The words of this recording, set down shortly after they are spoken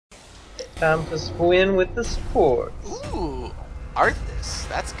Time to win with the support. Ooh, Arthas,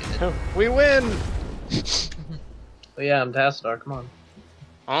 that's good. We win! But yeah, I'm Zathrodock, come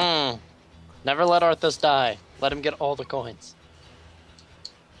on. Never let Arthas die. Let him get all the coins.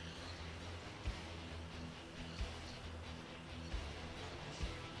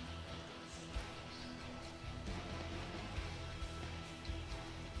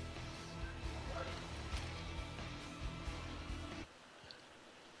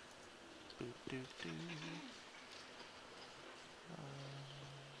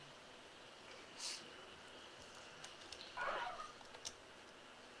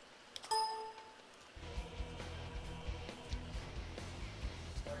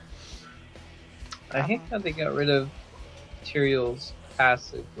 I hate how they got rid of Tyrael's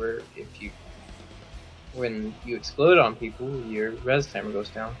passive, where when you explode on people, your res timer goes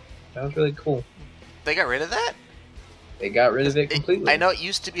down. That was really cool. They got rid of that? They got rid of it completely. I know it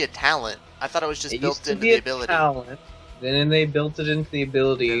used to be a talent. I thought it was just built into the the ability. Talent, then they built it into the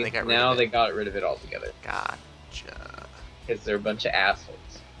ability. Now they got rid of it altogether. Gotcha. Because they're a bunch of assholes.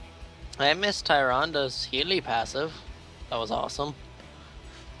 I missed Tyranda's Healy passive. That was awesome.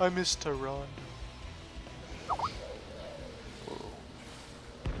 I miss Tyrande.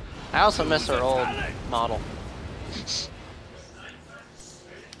 I also miss her old model. So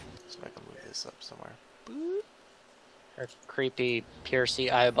I can move this up somewhere. Her creepy, piercy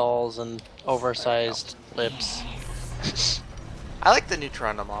eyeballs and oversized lips. I like the new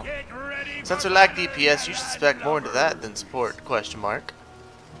Tyrande model. Since we lack DPS, you should expect more into that than support, question mark.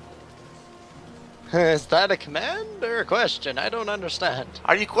 Is that a command or a question? I don't understand.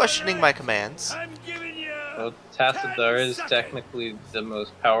 Are you questioning my commands? Well, Zathrodock is technically the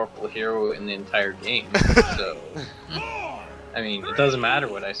most powerful hero in the entire game, so... I mean, it doesn't matter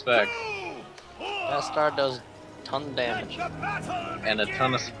what I spec. That star does a ton of damage. And a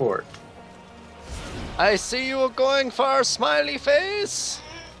ton of support. I see you going for smiley face!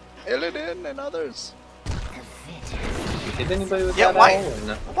 Illidan and others. You hit anybody with Yeah, that why? owl or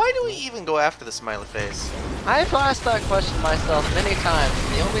no? Why do we even go after the smiley face? I've asked that question myself many times.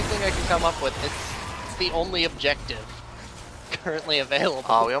 The only thing I can come up with is it's the only objective currently available.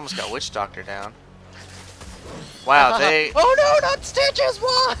 Oh, we almost got Witch Doctor down. Wow, they... Oh no, not Stitches!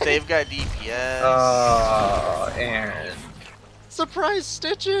 Why? They've got DPS. Oh, Aaron. Surprise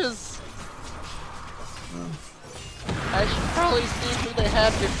Stitches! I should probably see who they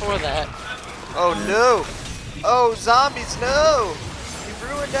had before that. Oh no! Oh, zombies, no! You've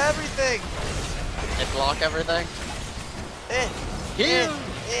ruined everything! They block everything. Heal!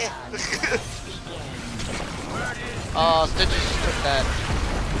 Oh, Stitches just took that.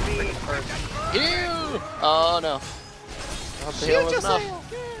 Freaking first. Heal! Oh no. I hope the heal was enough.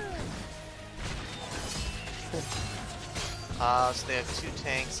 So they have 2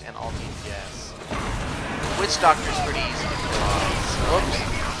 tanks and all DPS. Witch Doctor's pretty easy to kill off. Whoops.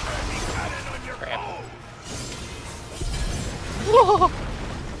 Crap. Whoa!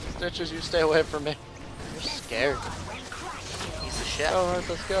 Stitches, you stay away from me. You're scared. He's the chef. Alright,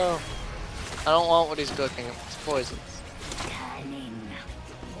 let's go. I don't want what he's cooking. It's poisons.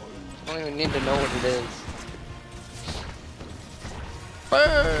 I don't even need to know what it is.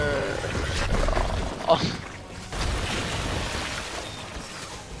 Burn! Oh.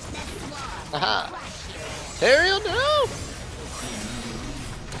 Aha! Ariel, no!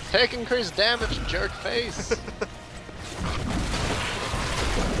 Take increased damage, jerk face.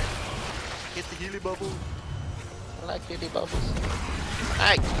 Get the Healy bubble. I like Healy bubbles.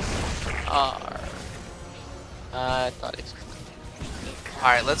 Hey! I thought he was...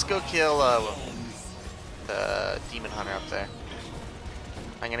 Alright, let's go kill the Demon Hunter up there.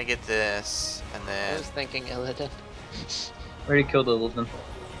 I'm gonna get this, and I then... was thinking Illidan. Already killed Illidan.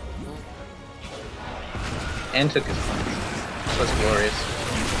 And took his punch. Was glorious.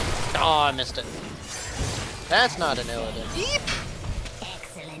 Oh, I missed it. That's not an Illidan.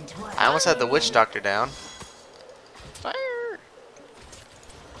 I almost had the Witch Doctor down. Fire!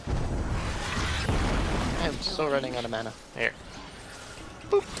 I am so running out of mana. Here.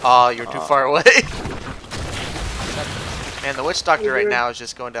 Boop. Oh, you're too far away. Man, the Witch Doctor right now is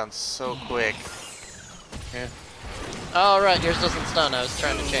just going down so quick. Yeah. Oh, right, yours doesn't stun. I was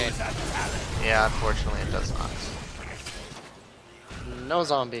trying to chain. Yeah, unfortunately it does not. No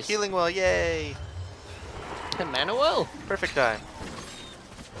zombies. Healing well, yay! Manuel! Perfect time.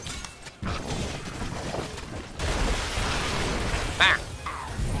 Ah!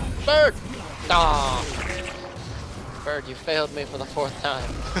 Bird! Aw! Bird, you failed me for the 4th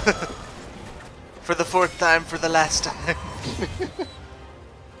time. For the 4th time, for the last time.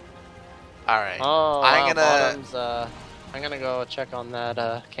 Alright. Oh, I'm wow, Bottom's, I'm gonna go check on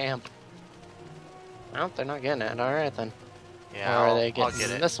that camp. Well, they're not getting it. Alright then. Yeah, Or are I'll they get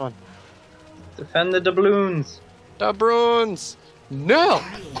getting it. this one? Defend the doubloons. Doubloons! No!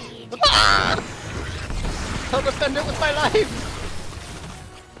 Ah! I'll defend it with my life!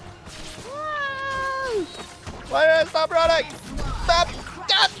 Why stop running? Stop!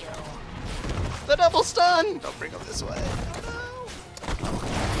 Stop! The double stun! Don't bring them this way.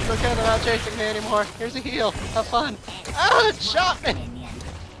 You don't care about chasing me anymore. Here's a heal. Have fun. Ah! It shot me!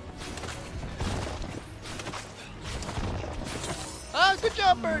 Ah, good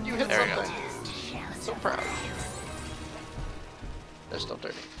job, Bird. You hit There we something. So proud. They're still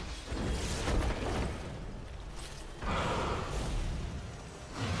dirty.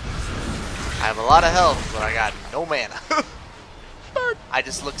 I have a lot of health, but I got no mana. Bird! I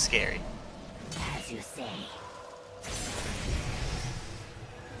just look scary. As you say.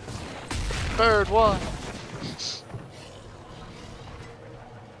 Bird one.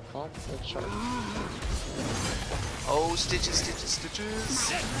 Oh, good shot. Oh, stitches, stitches,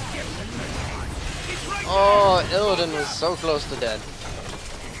 stitches. Oh, Illidan was so close to dead.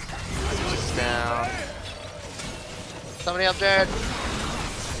 Stitches down. Somebody up, Jared.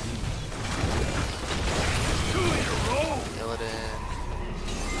 Illidan.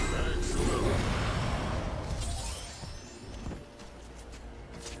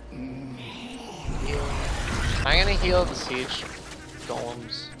 I'm gonna heal the siege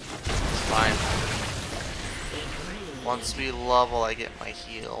golems. It's fine. Once we level, I get my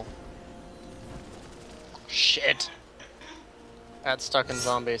heal. Shit. Got stuck in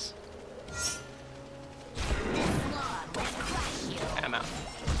zombies. I'm out.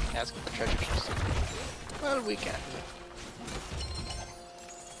 Let's get the treasure chest. Well, we can.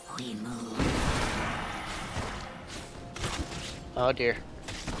 We move. Oh dear.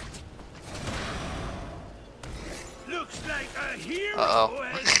 Looks like a hero Uh-oh.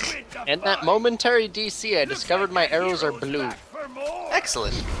 has quit the In that fight. momentary DC, I Looks discovered like my the arrows are hero's blue. back for more.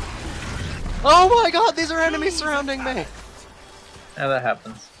 Excellent. Oh my god, these are enemies surrounding me! Yeah, that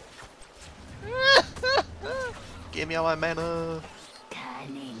happens. Give me all my mana.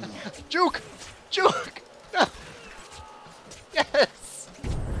 Cunning. Juke! Juke! No! Yes!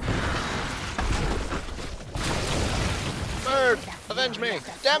 Bird! Avenge me!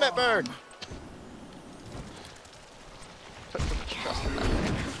 Damn it, Bird! Put too much trust in that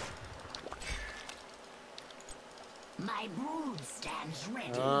thing. My brood stands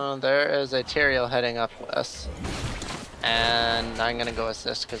ready. There is a Tyrael heading up us. And I'm gonna go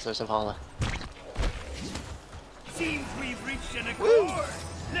assist because there's a Vala. Seems we've reached an accord.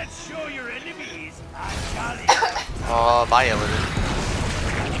 Let's show your enemies a jolly. Oh, bye, Illidan.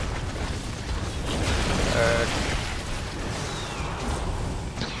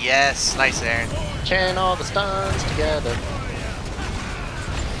 Yes, nice, Aaron. Chain all the stuns together.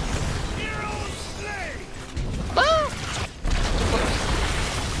 Heroes slay. Ah!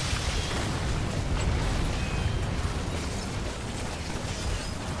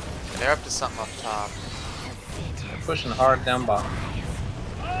 They're up to something up top. They're pushing hard down bottom.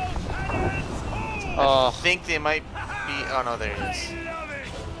 I Oh, think they might be. Oh no, there it is. Love it.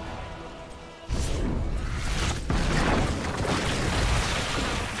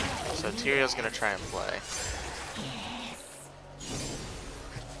 So Tyrion's gonna try and play.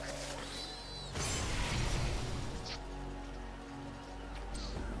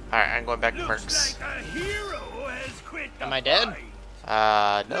 Alright, I'm going back to Looks Mercs. like a hero has quit the Am I dead?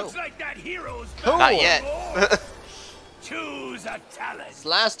 fight. No. Looks like that hero's Cool. back Not for yet. more. Choose a talent. the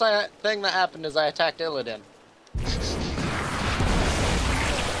last thing that happened is I attacked Illidan.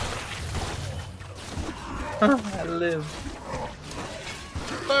 I live.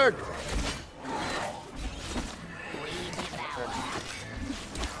 Bird!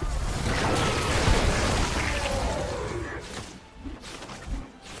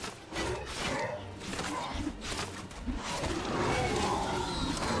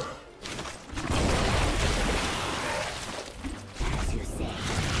 As you say.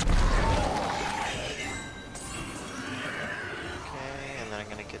 Okay, and then I'm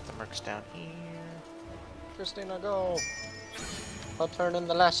gonna get the Mercs down here. Christina, go! I'll turn in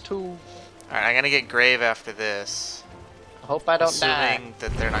the last two. Alright, I'm gonna get Grave after this. I hope I don't die. Assuming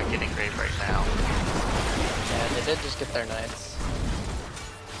that they're not getting Grave right now. Yeah, they did just get their knights.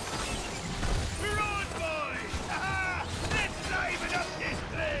 We're on, boys. Aha! Let's liven up this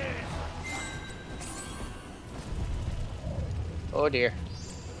place. Oh dear.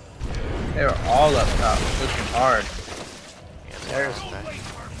 They were all up top, pushing hard. Yeah, There's they're Wait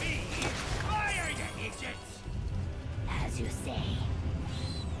for me. Fire, you idiots. As you say.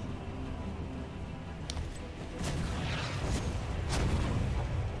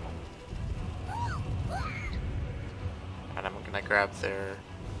 Can I grab their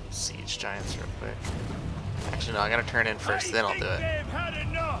siege giants real quick? Actually, no, I'm gonna turn in first, then I'll do it. They've had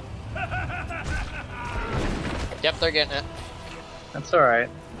enough. Yep, they're getting it. That's alright.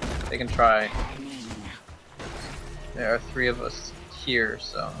 They can try. There are 3 of us here,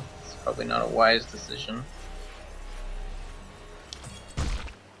 so it's probably not a wise decision.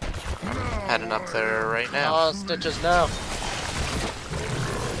 Heading up there right now. Oh, Stitches, no.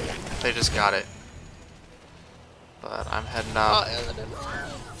 They just got it. But I'm heading Oh, up. yeah, they did.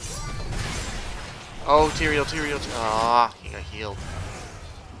 Oh, Tyrael. Ah, he got healed.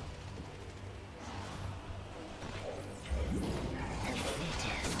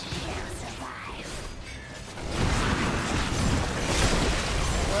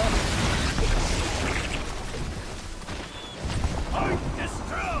 Art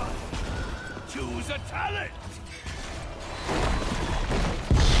destroy. Choose a talent.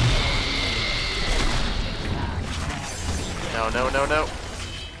 No.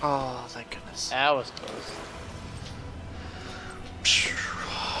 Oh, thank goodness. That was close.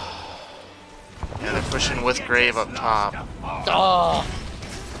 Yeah, they're pushing with Grave up top. Oh!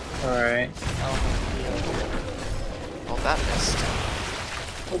 Alright. Oh, that missed. A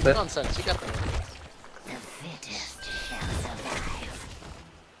little bit. Nonsense, you got them. The fittest shall survive.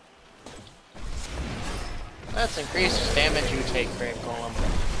 Let's increase the damage you take, Grave Golem.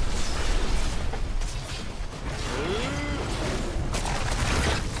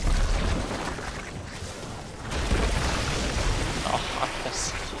 Oh,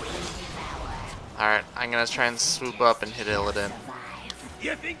 yes. Alright, I'm gonna try and swoop up and hit Illidan.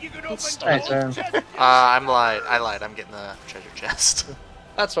 You think you can open Alright, the so chest? I lied. I'm getting the treasure chest.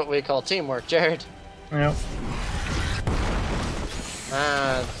 That's what we call teamwork, Jared. yep.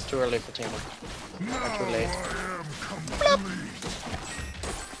 Ah, it's too early for teamwork. Or too late.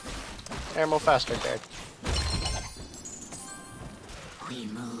 There, move faster, Jared. We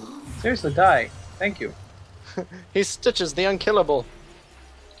move. Seriously, die. Thank you. He Stitches the unkillable.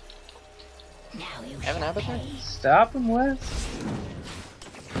 Now you Have an shall appetite? pay. Stop him, Wes.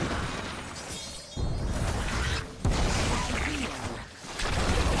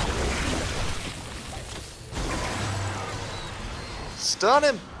 Stun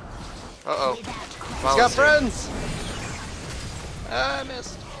him! Uh-oh. He's got friends! Ah, I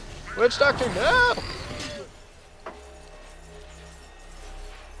missed. Witch Doctor, no!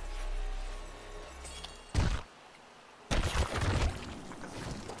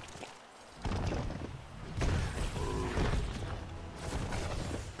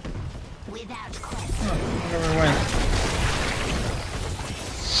 Without question. Where went?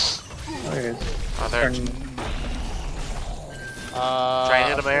 Oh, there it is. Oh, there. Turn- Try and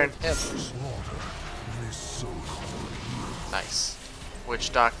hit him, Aaron. Yep. Nice.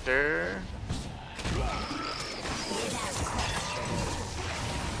 Witch Doctor.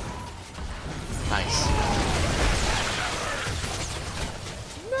 Nice.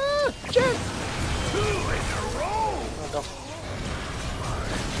 No, Jared!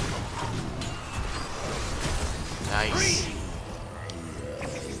 Nice.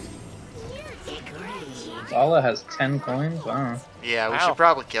 Zala has 10 coins? Wow. Yeah, we Ow. should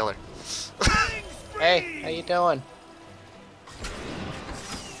probably kill her. Hey, how you doing?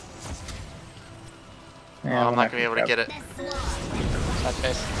 Yeah, I'm not gonna be able to get it. Touch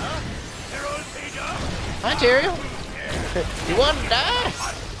face. Hi, Tyrael. You want to die?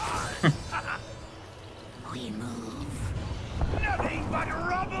 We move. Nothing but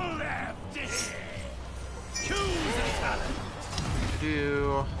rubble left. Choose a talent.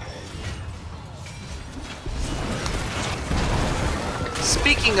 Do.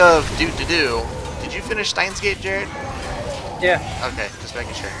 Speaking of did you finish Steins Gate, Jared? Yeah. Okay, just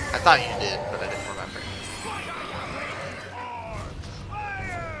making sure. I thought you did, but I didn't remember.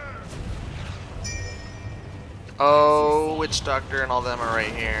 Oh, Witch Doctor and all them are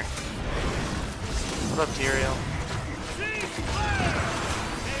right here. What up, Tyrael?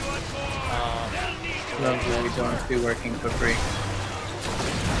 Love that we don't be working for free.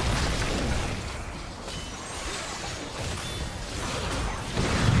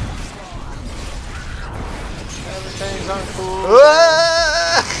 Everything's uncool.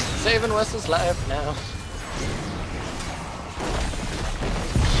 Ah! Saving Wes's life now.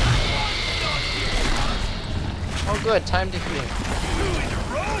 Oh good, time to heal.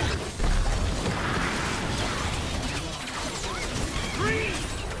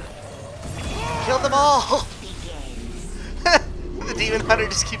 Kill them all! The Demon Hunter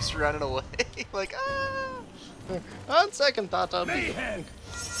just keeps running away. Like, ah! On second thought, I'll be Mayhem.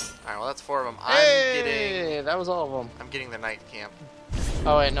 Alright, well that's 4 of them. Hey, that was all of them. I'm getting the night camp.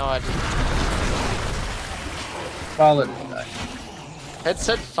 Oh wait, no, I didn't. Solid die. It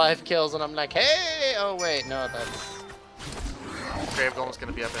said 5 kills, and I'm like, hey! Oh wait, no, that's. Grave Golem's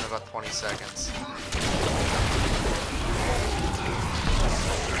gonna be up in about 20 seconds.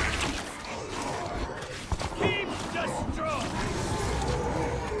 Keep destroyed.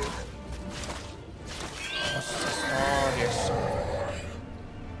 Oh, yes.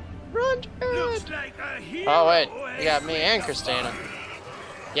 Run, Looks Jared! like a hero. Oh wait, you got has me been and Christina.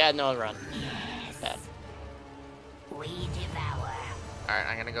 Yeah, no, run. Bad. We devour. Alright,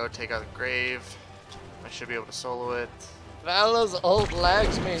 I'm gonna go take out the Grave. I should be able to solo it. Vala's ult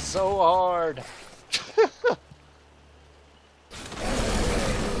lags me so hard. Keep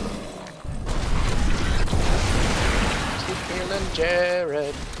feeling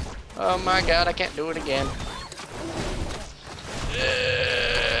Jared. Oh my god, I can't do it again.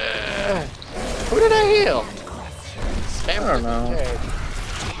 Who did I heal? Spam I don't know. Jared.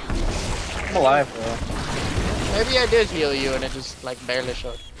 I'm alive though. Maybe I did heal you and it just like barely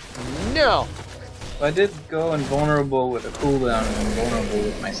showed. No! I did go invulnerable with a cooldown and invulnerable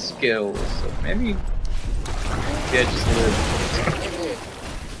with my skills, so maybe I just live.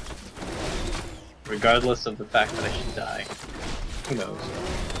 Regardless of the fact that I should die. Who knows?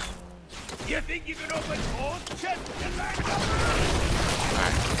 You think you can open both chests and back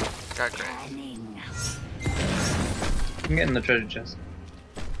Alright, got Grave. Cunning. I'm getting the treasure chest.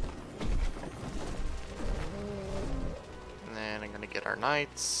 And then I'm gonna get our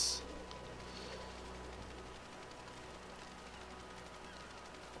Knights.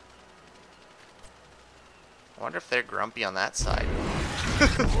 I wonder if they're grumpy on that side.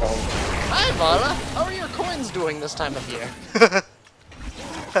 Hi Vala! How are your coins doing this time of year?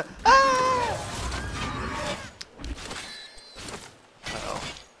 Uh-oh.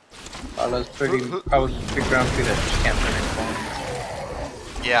 Lala's probably pretty grumpy that she can't turn in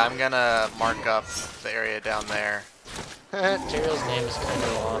coins. Yeah, I'm gonna mark up the area down there. Tyrell's name is kind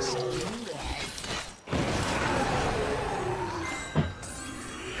of lost.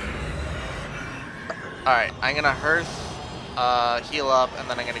 Alright, I'm gonna Hearth, heal up, and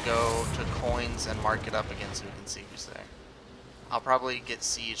then I'm gonna go to coins and mark it up again so we can see who's there. I'll probably get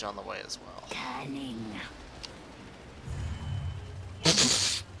Siege on the way as well. Cunning.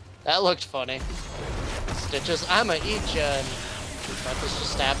 That looked funny. Stitches, I'ma eat ya, and Nexus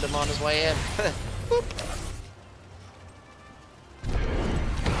just stabbed him on his way in.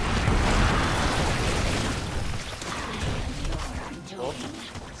 Cool.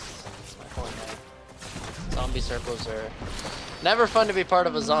 That's my horn head. Zombie circles are never fun to be part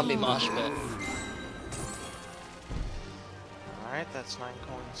of a zombie mosh pit. Alright, that's 9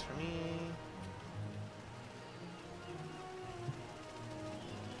 coins for me.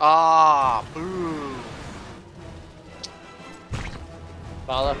 Ah, boo.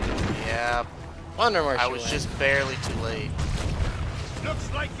 Follow. Yep. Wonder where I she was went. just barely too late. Looks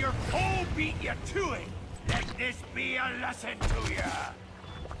like your foe beat you to it. Let this be a lesson to you.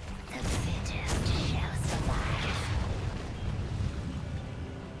 The fittest shall survive.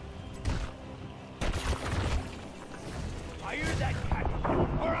 Fire that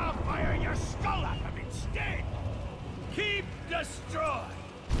cannon, or I'll fire your skull at him instead. Keep destroy.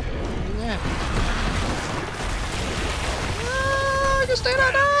 Yeah. Ah,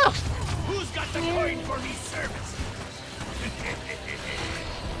 Christina, no! Who's got the coin for me service?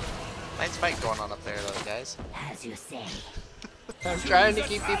 Nice fight going on up there though, guys. As you say. I'm trying to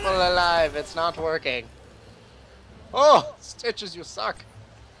keep people alive. It's not working. Oh, Stitches, you suck.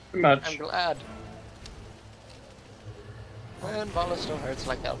 Pretty much. I'm glad. And Vala still hurts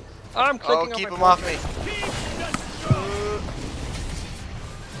like hell. I'm clicking Oh, keep on him my off me.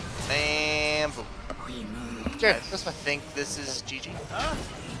 And boom. We move. Jared, I this way. think this is GG. Huh?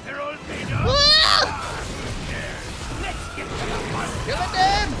 They're all made up. Ah! Let's get to the fun. Kill it,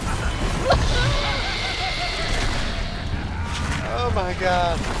 Dan! Oh my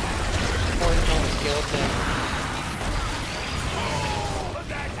god. Poison almost killed him. Oh,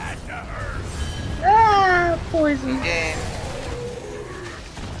 that had to hurt. Ah, poison. Game.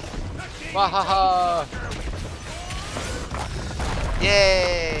 Wahaha!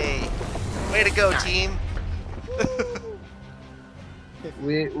 Yay! Way to go, team.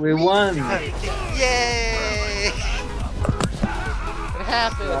 We won. Yay! It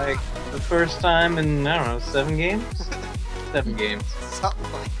happened! Like the first time in, I don't know, 7 games? 7 games.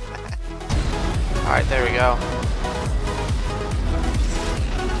 Something like that. Alright, there we go.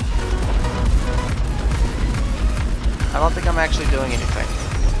 I don't think I'm actually doing anything.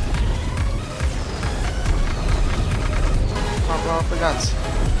 Come on, blow up the guns.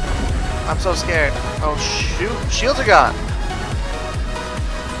 I'm so scared. Oh shoot, shields are gone.